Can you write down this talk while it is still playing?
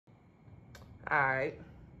Alright.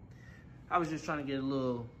 I was just trying to get a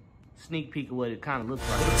little sneak peek of what it kind of looks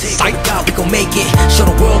like. Psych out, we gon' make it. Show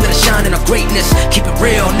the world that I shine in our greatness. Keep it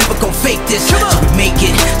real, never gon' fake this. So we make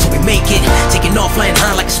it, so we make it. Taking off, flying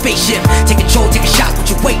high like a spaceship. Take control, take a shot, what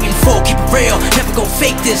you waiting for? Keep it real, never gon'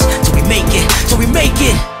 fake this. So we make it, so we make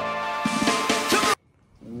it.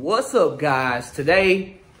 What's up, guys?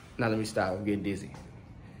 Today, now let me stop, I'm getting dizzy.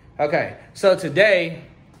 Okay, so today,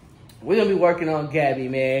 we're gonna be working on Gabby,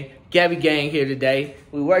 man. Gabby gang here today.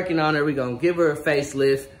 We're working on her, we're gonna give her a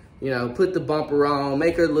facelift. You know, put the bumper on,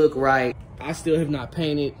 make her look right. I still have not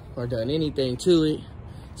painted or done anything to it.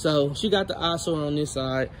 So she got the eyesore on this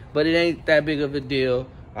side, but it ain't that big of a deal.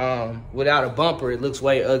 Without a bumper, it looks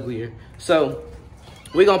way uglier. So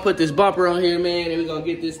we're gonna put this bumper on here, man, and we're gonna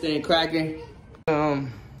get this thing cracking.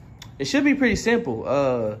 It should be pretty simple.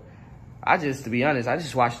 To be honest, I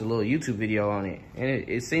just watched a little YouTube video on it, and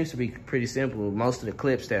it seems to be pretty simple. Most of the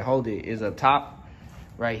clips that hold it is up top,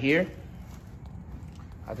 right here.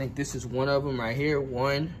 I think this is one of them right here,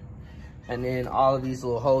 one. And then all of these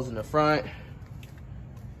little holes in the front.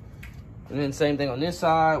 And then same thing on this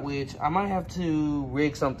side, which I might have to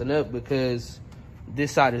rig something up because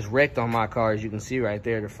this side is wrecked on my car, as you can see right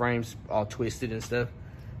there. The frame's all twisted and stuff.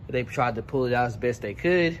 But they tried to pull it out as best they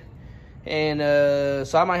could. And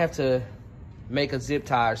so I might have to make a zip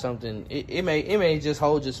tie or something. It may just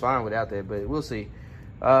hold just fine without that, but we'll see.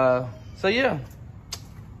 So yeah.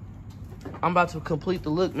 I'm about to complete the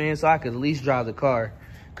look, man, so I can at least drive the car.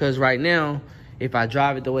 Because right now, if I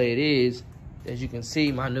drive it the way it is, as you can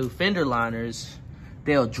see, my new fender liners,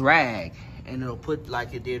 they'll drag. And it'll put,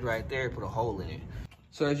 like it did right there, put a hole in it.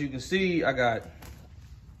 So as you can see, I got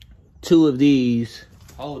 2 of these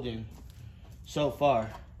holding so far.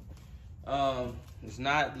 It's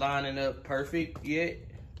not lining up perfect yet.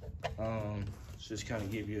 Just kind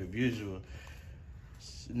of give you a visual.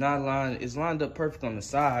 It's lined up perfect on the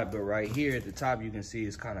side, but right here at the top you can see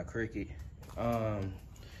it's kind of crooked. And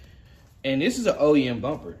this is an OEM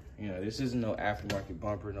bumper. You know, this isn't no aftermarket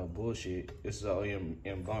bumper, no bullshit. This is an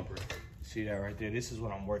OEM bumper. See that right there? This is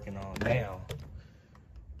what I'm working on now.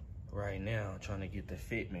 Right now, trying to get the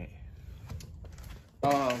fitment.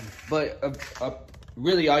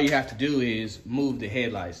 Really all you have to do is move the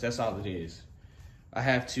headlights. That's all it is. I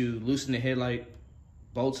have to loosen the headlight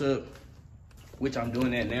bolts up, which I'm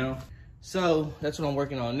doing that now. So that's what I'm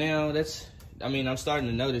working on now. I'm starting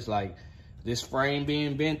to notice like this frame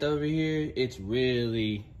being bent over here, it's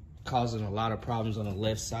really causing a lot of problems on the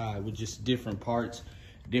left side with just different parts,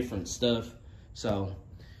 different stuff. So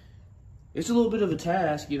it's a little bit of a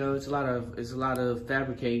task, you know, it's a lot of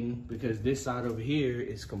fabricating because this side over here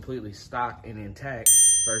is completely stock and intact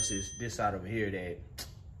versus this side over here that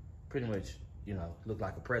pretty much, you know, look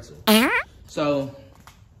like a pretzel. So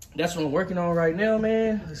that's what I'm working on right now,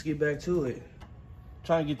 man. Let's get back to it.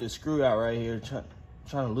 Trying to get the screw out right here.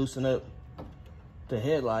 Trying to loosen up the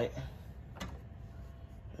headlight.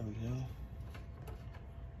 There we go.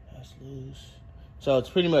 That's loose. So it's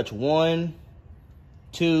pretty much 1,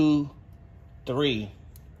 2, 3.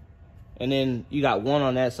 And then you got 1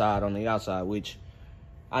 on that side, on the outside, which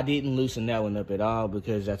I didn't loosen that one up at all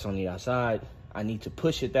because that's on the outside. I need to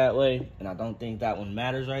push it that way, and I don't think that one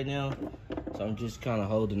matters right now. So I'm just kind of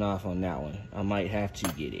holding off on that one. I might have to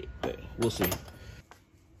get it, but we'll see.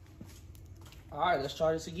 All right, let's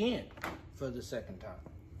try this again for the second time.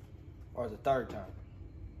 Or the third time.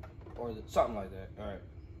 Or something like that, all right.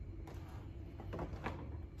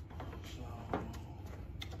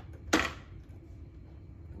 So,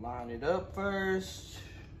 line it up first.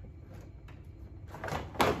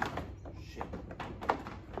 Shit.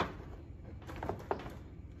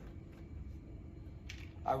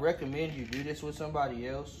 I recommend you do this with somebody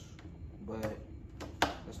else, but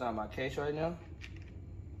that's not my case right now.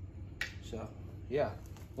 So, yeah.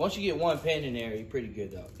 Once you get one pin in there, you're pretty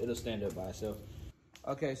good though. It'll stand up by itself.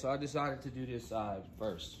 Okay, so I decided to do this side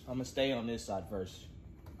first. I'm gonna stay on this side first.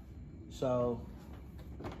 So,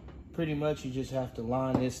 pretty much you just have to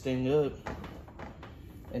line this thing up.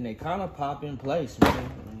 And they kind of pop in place, man.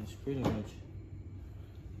 I mean, it's pretty much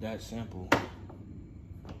that simple.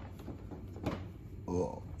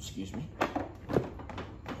 Oh, excuse me.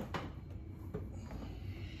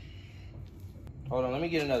 Hold on, let me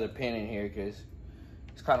get another pin in here because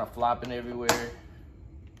it's kind of flopping everywhere.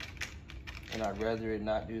 And I'd rather it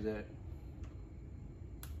not do that.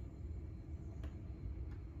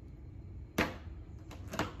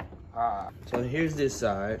 So here's this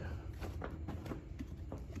side.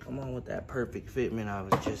 Come on with that perfect fitment I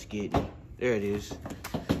was just getting. There it is.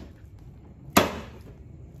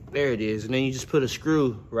 There it is. And then you just put a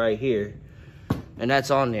screw right here. And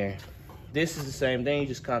that's on there. This is the same thing. You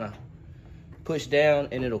just kind of push down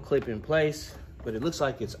and it'll clip in place, but it looks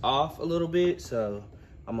like it's off a little bit, so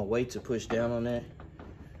I'm gonna wait to push down on that.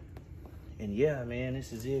 And yeah, man,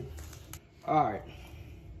 this is it. All right,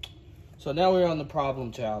 so now we're on the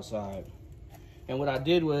problem child side. And what I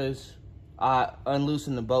did was I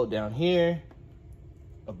unloosened the bolt down here,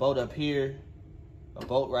 a bolt up here, a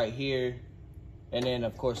bolt right here, and then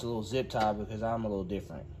of course a little zip tie because I'm a little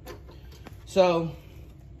different. So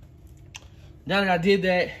now that I did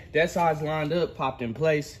that, that side's lined up, popped in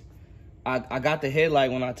place. I got the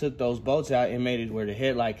headlight, when I took those bolts out, it made it where the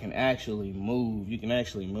headlight can actually move. You can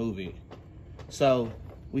actually move it. So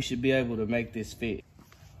we should be able to make this fit.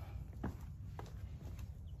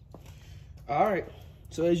 All right,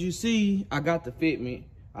 so as you see, I got the fitment.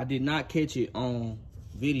 I did not catch it on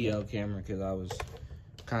video camera because I was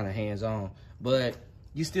kind of hands-on, but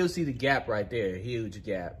you still see the gap right there. Huge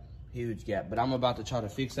gap. But I'm about to try to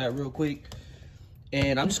fix that real quick.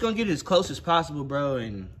 And I'm just gonna get it as close as possible, bro,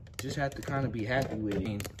 and just have to kind of be happy with it.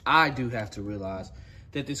 And I do have to realize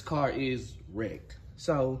that this car is wrecked.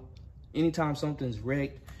 So anytime something's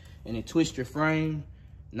wrecked and it twists your frame,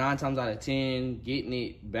 9 times out of 10, getting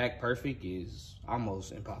it back perfect is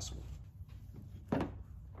almost impossible.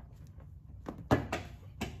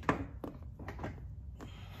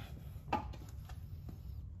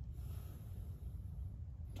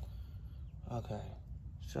 Okay,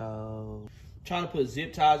 so trying to put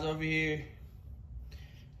zip ties over here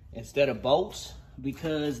instead of bolts,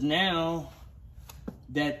 because now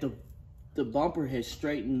that the bumper has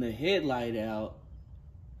straightened the headlight out,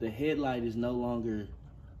 the headlight is no longer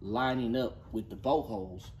lining up with the bolt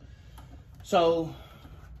holes. So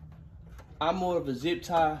I'm more of a zip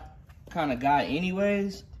tie kind of guy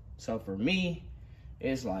anyways. So for me,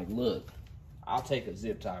 it's like, look, I'll take a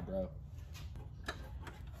zip tie, bro.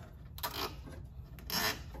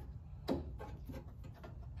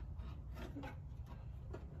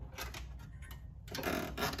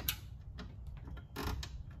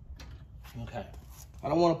 Okay, I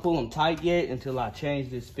don't want to pull them tight yet until I change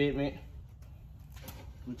this fitment,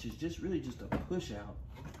 which is just really just a push out.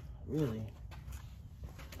 Really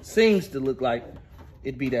seems to look like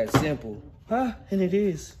it'd be that simple, huh? And it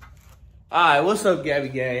is. All right, what's up, Gabby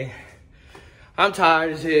gang? I'm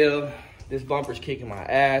tired as hell. This bumper's kicking my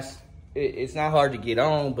ass. It's not hard to get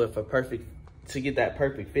on, but to get that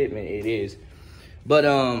perfect fitment, it is. But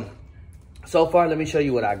so far, let me show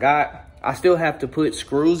you what I got. I still have to put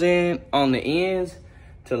screws in on the ends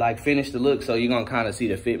to like finish the look. So you're gonna kind of see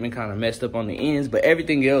the fitment kind of messed up on the ends, but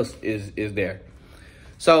everything else is there.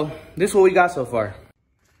 So this is what we got so far.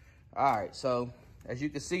 All right, so as you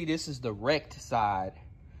can see, this is the wrecked side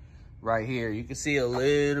right here. You can see a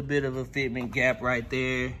little bit of a fitment gap right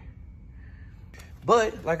there.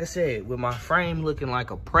 But like I said, with my frame looking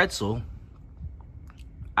like a pretzel,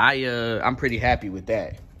 I'm pretty happy with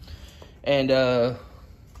that. And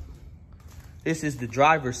this is the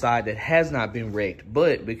driver's side that has not been wrecked,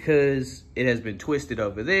 but because it has been twisted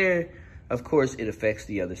over there, of course, it affects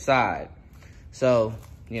the other side. So,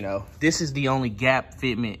 you know, this is the only gap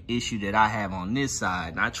fitment issue that I have on this side.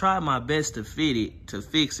 And I tried my best to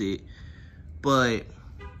fix it, but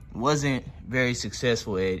wasn't very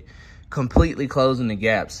successful at completely closing the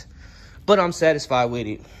gaps. But I'm satisfied with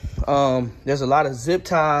it. There's a lot of zip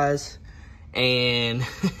ties and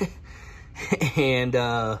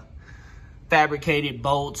fabricated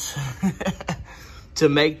bolts to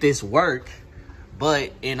make this work,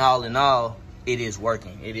 but in all, it is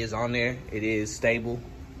working. It is on there. It is stable,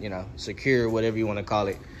 you know, secure, whatever you want to call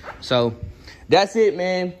it. So that's it,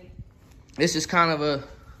 man. This is kind of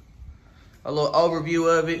a little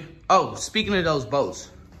overview of it. Oh, speaking of those bolts,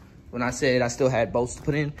 when I said I still had bolts to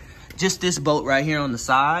put in, just this bolt right here on the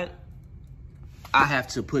side, I have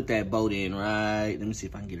to put that bolt in right. Let me see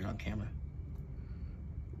if I can get it on camera.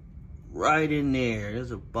 Right in there.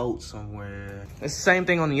 There's a bolt somewhere. It's the same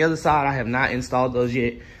thing on the other side. I have not installed those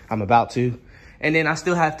yet. I'm about to. And then I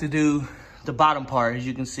still have to do the bottom part. As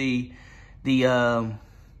you can see, the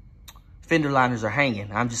fender liners are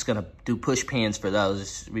hanging. I'm just gonna do push pins for those.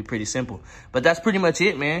 It's gonna be pretty simple. But that's pretty much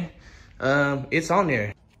it, man. It's on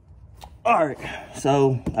there. All right,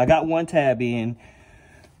 so I got one tab in,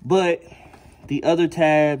 but the other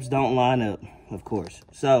tabs don't line up, of course.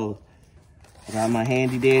 So I got my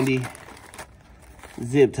handy dandy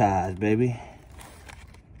zip ties, baby.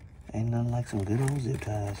 Ain't nothing like some good old zip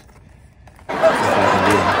ties. If I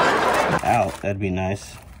can get them out, that'd be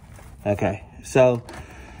nice. Okay, so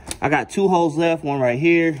I got 2 holes left, one right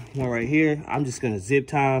here, one right here. I'm just gonna zip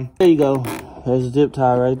tie them. There you go. There's a zip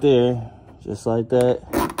tie right there, just like that.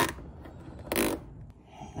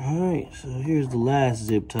 All right, so here's the last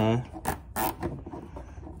zip tie.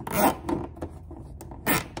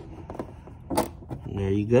 There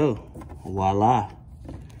you go. Voila.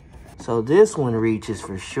 So this one reaches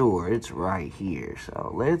for sure. It's right here.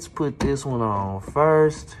 So let's put this one on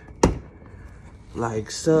first. Like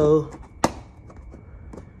so.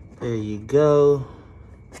 There you go.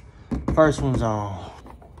 First one's on.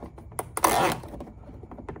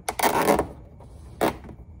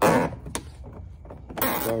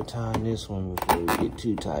 Start tying this one before we get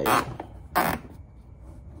too tight.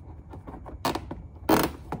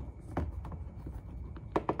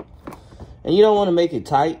 And you don't want to make it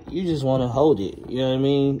tight. You just want to hold it. You know what I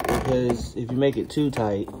mean? Because if you make it too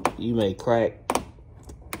tight, you may crack,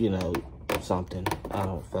 you know, something. I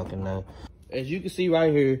don't fucking know. As you can see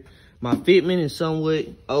right here, my fitment is somewhat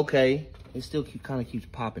okay. It still kind of keeps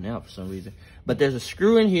popping out for some reason. But there's a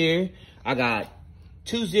screw in here. I got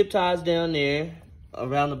 2 zip ties down there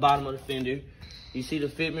around the bottom of the fender. You see the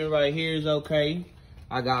fitment right here is okay.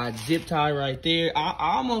 I got zip tie right there. I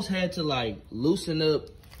almost had to like loosen up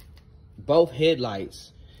both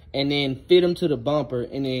headlights and then fit them to the bumper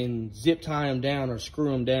and then zip tie them down or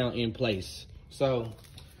screw them down in place. So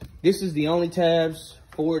this is the only tabs.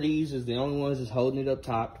 4 of these is the only ones that's holding it up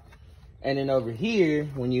top. And then over here,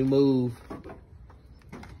 when you move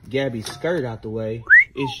Gabby's skirt out the way,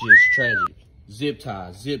 it's just tragic. Zip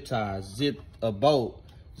tie, a bolt,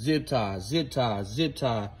 zip tie,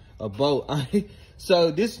 a bolt.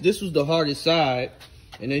 So this was the hardest side.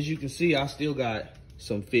 And as you can see, I still got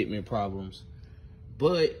some fitment problems.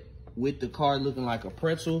 But with the car looking like a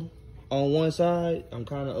pretzel on one side, I'm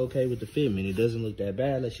kind of okay with the fitment. It doesn't look that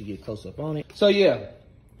bad unless you get close up on it. So yeah,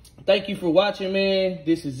 thank you for watching, man.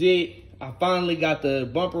 This is it. I finally got the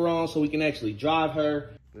bumper on so we can actually drive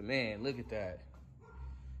her. But man, look at that.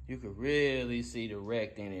 You could really see the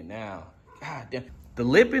wreck in it now. God damn. The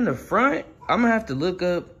lip in the front, I'm gonna have to look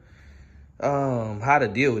up how to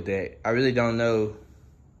deal with that. I really don't know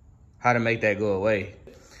how to make that go away.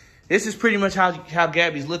 This is pretty much how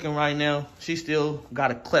Gabby's looking right now. She still got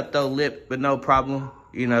a klepto lip, but no problem.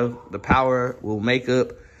 You know, the power will make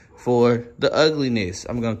up for the ugliness.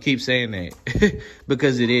 I'm gonna keep saying that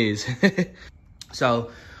because it is. So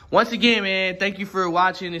once again, man, thank you for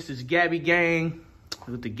watching. This is Gabby Gang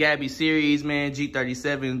with the Gabby series, man,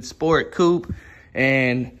 G37 Sport Coupe.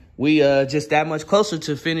 And we just that much closer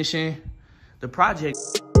to finishing the project.